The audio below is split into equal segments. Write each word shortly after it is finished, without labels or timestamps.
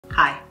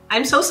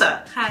I'm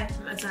Sosa. Hi,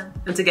 I'm Azam.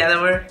 And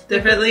together we're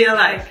differently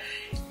alike.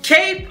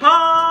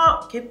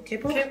 K-pop!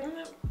 K-pop?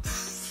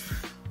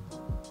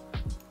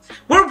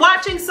 We're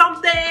watching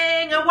something!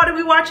 And what are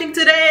we watching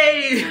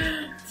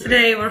today?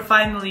 Today we're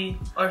finally,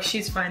 or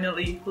she's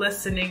finally,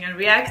 listening and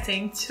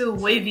reacting to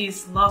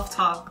WayV's Love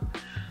Talk.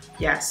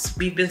 Yes,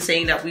 we've been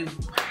saying that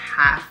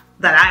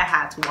I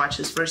had to watch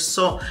this for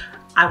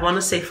I want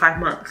to say 5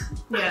 months.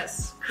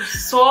 Yes,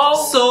 for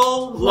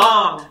so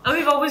long. And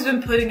we've always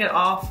been putting it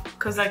off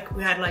because like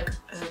we had like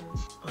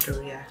other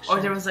reaction, or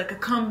there was like a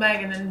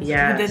comeback, and then we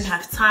yes, didn't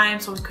have time,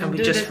 so we couldn't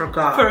do it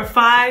forgot for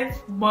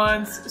 5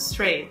 months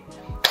straight.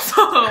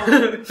 So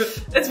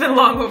it's been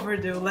long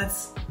overdue.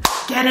 Let's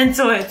get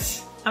into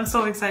it. I'm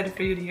so excited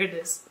for you to hear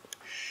this.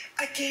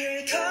 I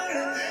can't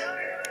recall.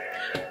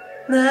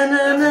 Na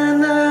na na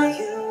na.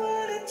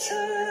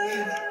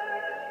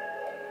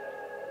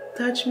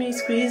 Touch me,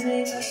 squeeze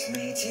me. Touch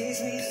me,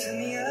 tease me, fill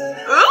me up.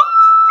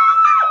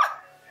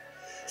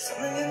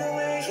 Something in the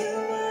way you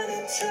want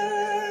it to.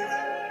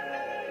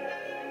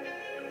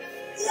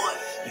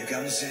 You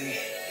got me saying,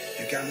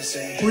 you got me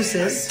saying. Who's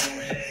this?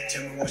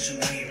 Tell me what you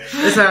mean.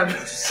 It's not.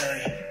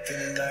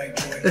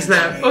 It's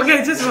not. Okay,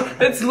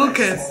 it's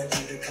Lucas.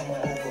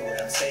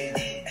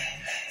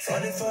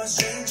 Falling for a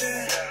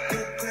stranger,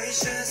 good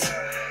gracious.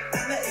 I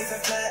met if I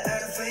fly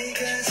out of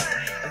Vegas.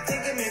 I'm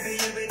thinking maybe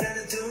you'll be down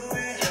to do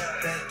it,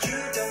 but you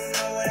don't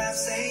know what I'm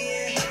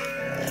saying.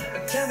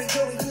 Got me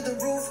going to the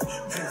roof.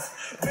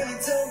 Really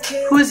don't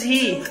care. Who is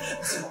he?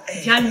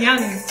 Yang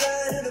Yang.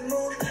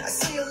 I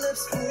see your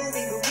lips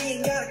moving, but we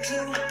ain't got a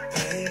clue.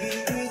 Baby,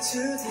 we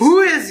too.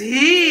 Who is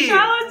he?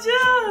 Don't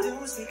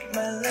Don't speak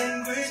my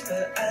language,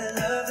 but I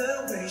love the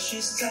way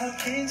she's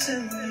talking to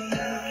me.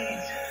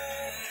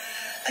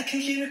 I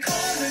can hear her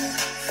calling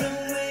from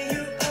where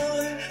you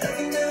are,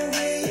 loving the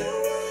way you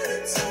wanna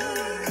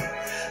talk.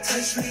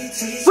 Touch me,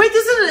 tease Wait,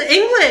 this is in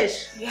English.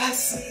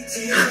 Yes. me,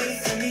 tease me,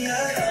 fill me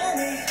up, call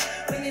me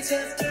when it's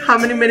after. How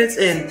many minutes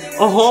in?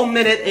 A whole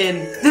minute in.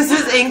 This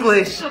is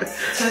English.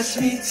 Touch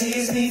me,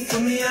 tease me, fill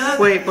me up.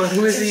 Wait, but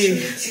who is he?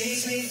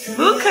 Tease me, fill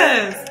me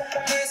Lucas. up.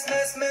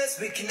 Mess,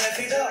 we can F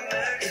it up.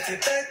 If you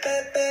back,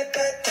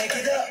 take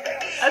it up.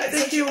 I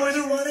think you If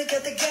you wanna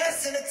get the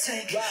gas in the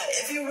tank,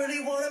 if you really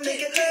wanna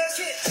make it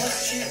last,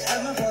 watch it,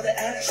 I'm about the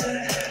action.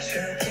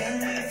 Girl, can't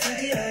wait for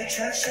the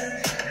attraction.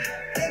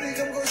 Baby,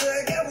 come closer,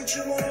 I got what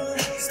you want.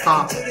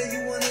 Stop. Tell her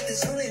you want it,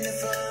 there's only the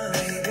fun.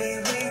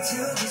 Baby, we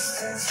two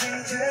distant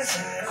strangers.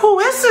 Who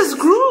is this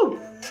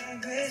group?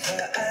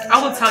 I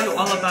will tell you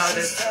all about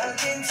it.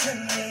 Talking to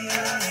me.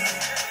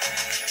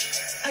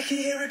 I can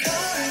hear it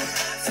calling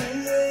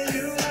from where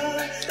you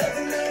are,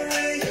 loving the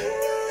way you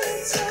wanna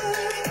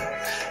talk.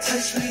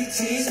 Touch me,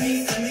 tease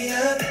me, fill me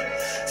up.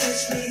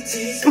 Touch me,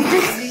 tease me,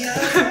 fill me up.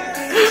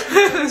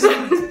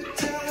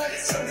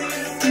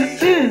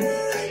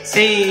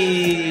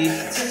 Hey.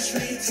 Touch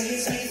me,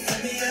 tease me, fill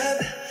me up.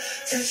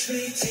 Touch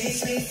me,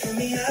 tease me, fill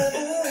me up.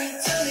 Ooh,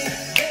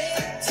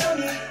 tell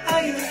me how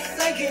you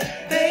like it,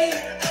 babe.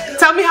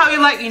 Tell me how you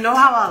like. You know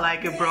how I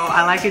like it, bro.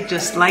 I like it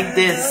just like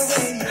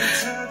this.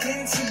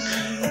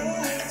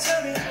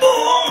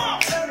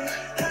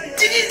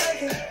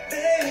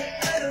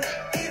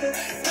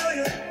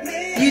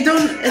 You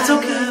don't. It's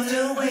okay. I love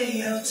the way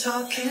you're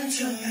talking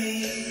to me.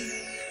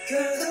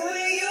 Girl, the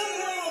way you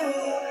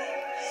move.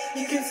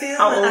 You can feel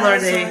How my old are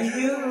eyes they? on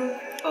you.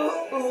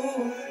 Ooh,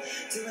 ooh.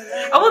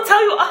 I will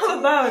tell you all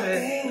about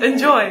it.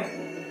 Enjoy.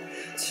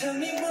 Tell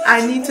me what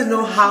I need to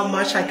know how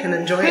much I can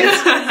enjoy it.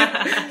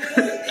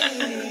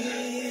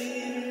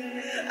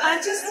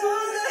 I just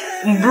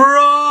wanna have.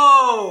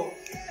 Bro!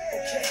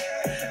 Okay,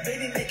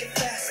 baby, make it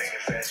fast.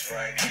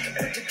 You can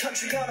put the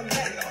country on a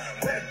map.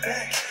 Run it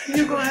back.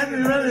 You gonna have me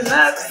running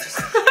laps.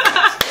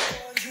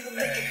 You can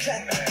make it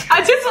clap.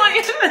 I just want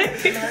you to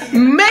make it.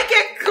 Make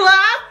it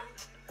clap!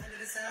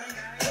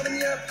 Calling me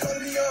up,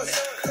 calling me yours.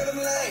 Calling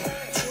me like,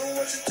 doing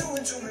what you're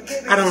doing to me,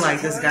 baby. I don't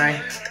like this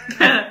guy.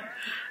 I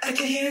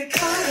can hear it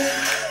calling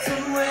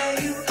from where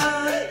you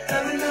are,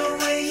 loving the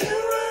way you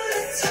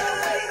wanna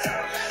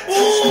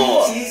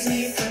talk. Tease me,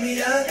 fill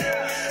me up.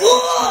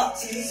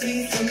 Tease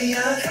me, fill me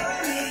up.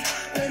 Call me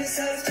when it's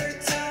after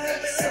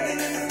dark. Something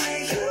in the way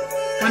you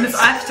want. When it's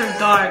after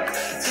dark.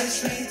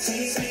 Touch me,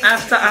 tease me.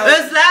 After hours.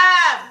 What's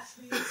that?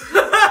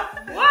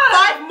 What?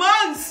 5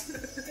 months!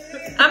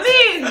 I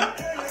mean,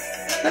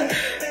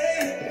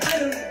 I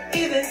don't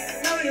even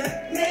know your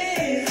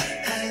name.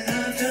 I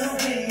love the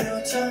way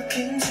you're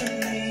talking to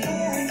me.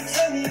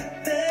 Tell me,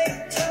 babe,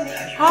 tell me.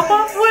 hop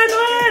off, win.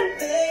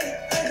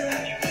 I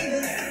don't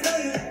even know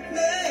your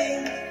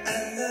name. I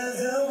love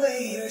the way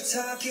you're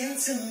talking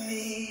to me.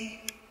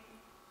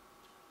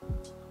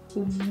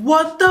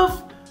 What the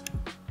f-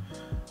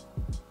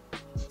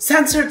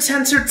 Censored.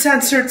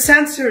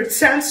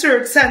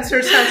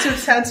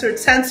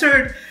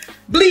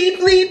 Bleep.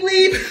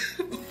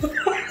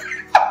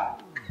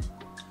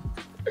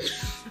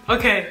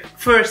 Okay.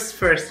 First,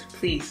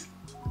 please.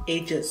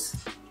 Ages.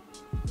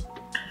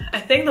 I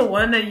think the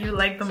one that you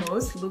like the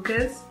most,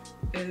 Lucas,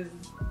 is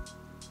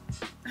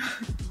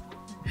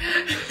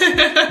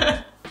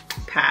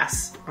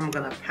pass. I'm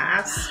gonna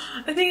pass.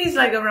 I think he's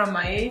like around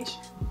my age.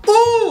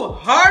 Ooh,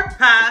 hard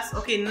pass.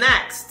 Okay,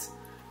 next.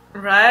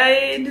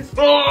 Right?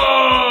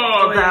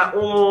 Oh, that.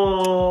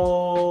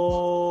 Oh.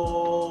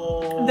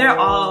 They're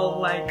all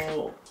like.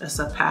 It's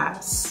a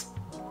pass.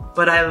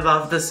 But I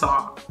love the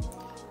song.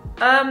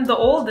 The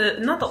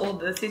oldest, not the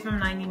oldest, he's from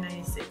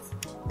 1996.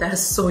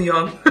 That's so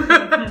young.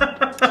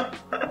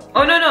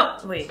 Oh, no,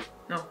 wait.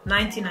 No,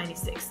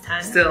 1996,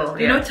 10. Still,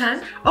 You know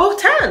 10? Oh,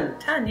 10!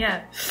 10,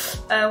 yeah.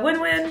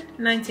 Win-Win,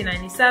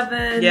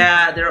 1997.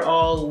 Yeah, they're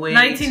all way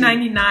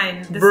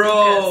 1999. too...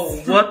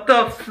 Bro, what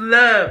the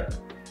flip?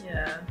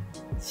 Yeah.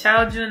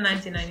 Xiaojun,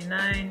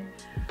 1999.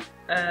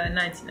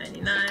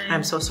 1999.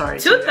 I'm so sorry.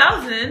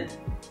 2000?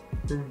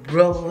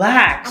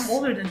 Relax. I'm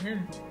older than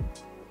him.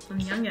 I'm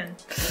young.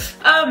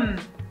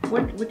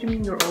 What do you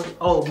mean you're old?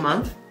 Oh,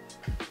 month?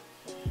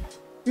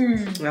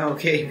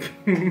 Okay.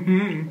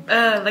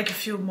 Like a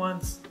few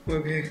months.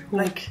 Okay.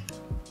 Like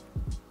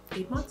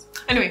 8 months?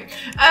 Anyway,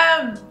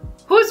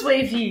 who's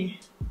WayV?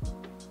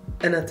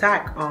 An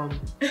attack on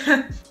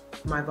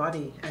my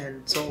body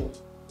and soul.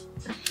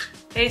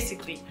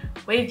 Basically,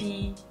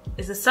 WayV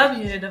is a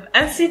subunit of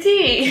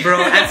NCT.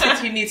 Bro,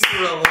 NCT needs to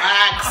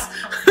relax.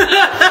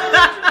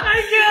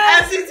 I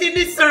guess. NCT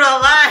needs to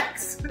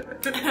relax.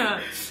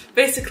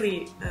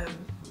 Basically,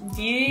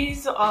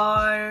 these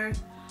are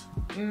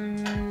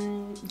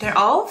they're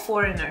all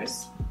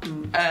foreigners.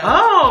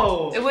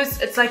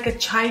 It's like a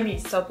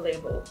Chinese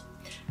sub-label.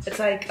 It's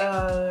like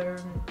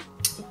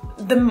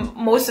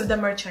most of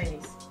them are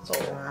Chinese. So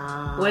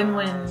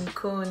Win-Win,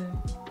 Kun.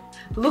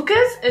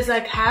 Lucas is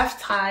like half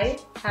Thai,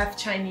 half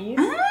Chinese.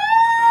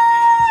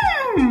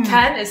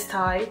 10 is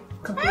Thai,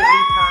 completely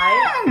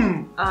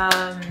Thai.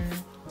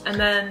 And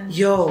then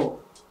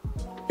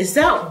is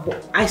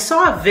that, I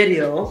saw a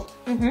video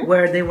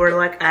where they were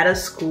like at a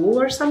school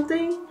or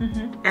something,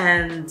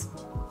 and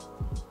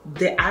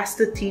they asked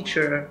the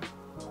teacher,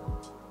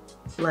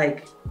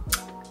 like,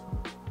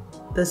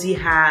 does he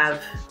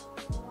have,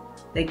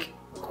 like,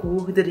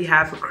 who did he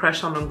have a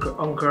crush on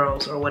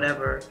girls or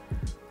whatever?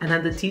 And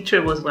then the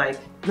teacher was like,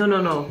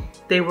 no,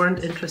 they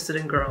weren't interested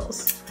in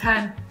girls.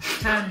 10.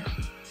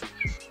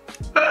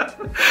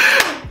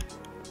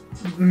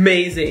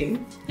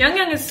 Amazing.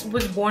 Yang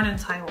was born in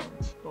Taiwan.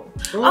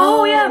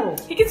 Oh yeah,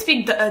 he can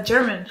speak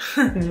German.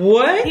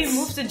 What? He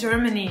moved to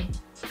Germany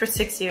for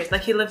 6 years.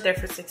 Like he lived there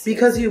for 6 years.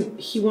 Because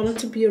he wanted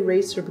to be a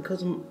racer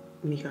because of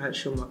Michael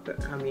Schumacher.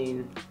 I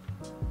mean,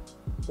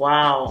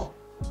 wow,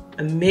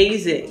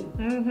 amazing.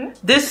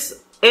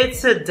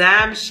 It's a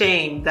damn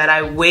shame that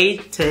I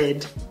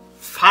waited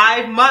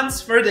 5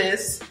 months for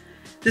this.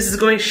 This is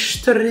going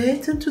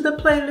straight into the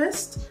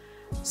playlist,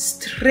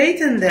 straight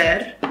in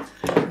there.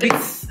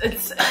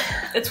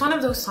 It's one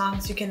of those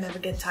songs you can never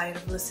get tired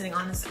of listening.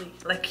 Honestly,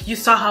 like you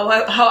saw how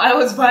I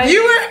was vibing.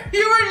 You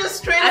were just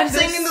straight up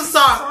singing the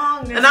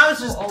song and I was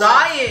just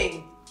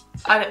dying.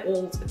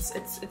 Old.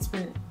 It's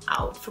been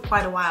out for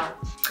quite a while.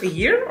 A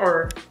year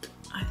or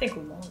I think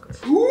longer.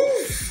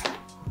 Oof.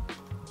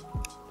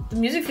 The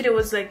music video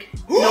was like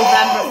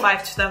November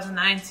 5,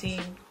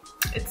 2019.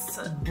 It's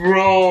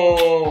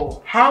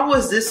bro, how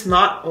was this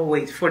not? Oh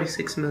wait,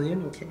 46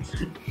 million. Okay.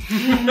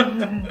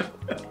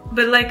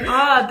 But like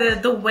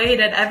the way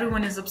that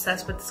everyone is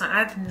obsessed with the song,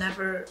 I've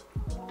never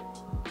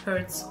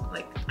heard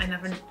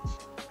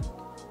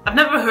I've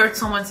never heard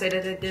someone say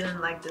that they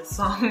didn't like this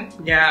song.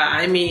 Yeah,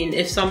 I mean,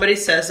 if somebody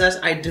says that,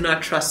 I do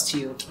not trust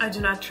you. I do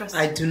not trust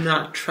you. I do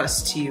not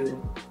trust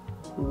you.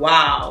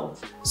 Wow.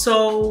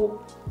 So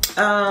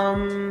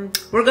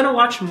we're gonna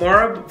watch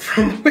more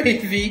from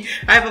WayV.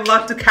 I have a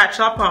lot to catch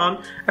up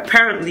on,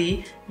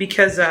 apparently,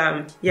 because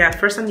yeah,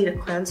 first I need to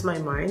cleanse my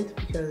mind,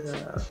 because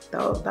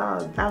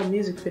that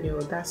music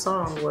video, that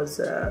song was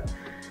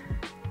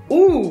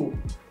ooh.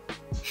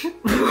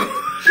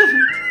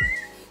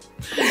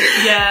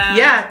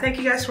 Yeah, thank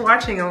you guys for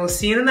watching, and we'll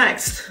see you in the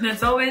next. And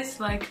as always,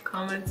 like,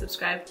 comment,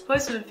 subscribe,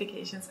 post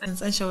notifications,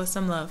 and show us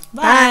some love.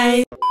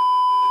 Bye.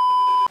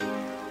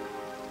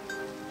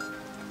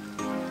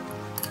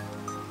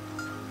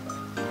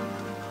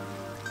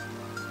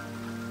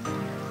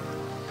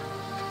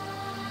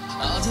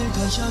 어딜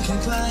가야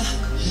결과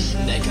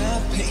내가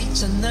앞에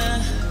있잖아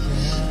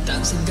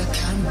딴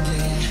생각하는 게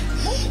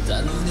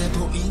다 눈에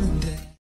보이는데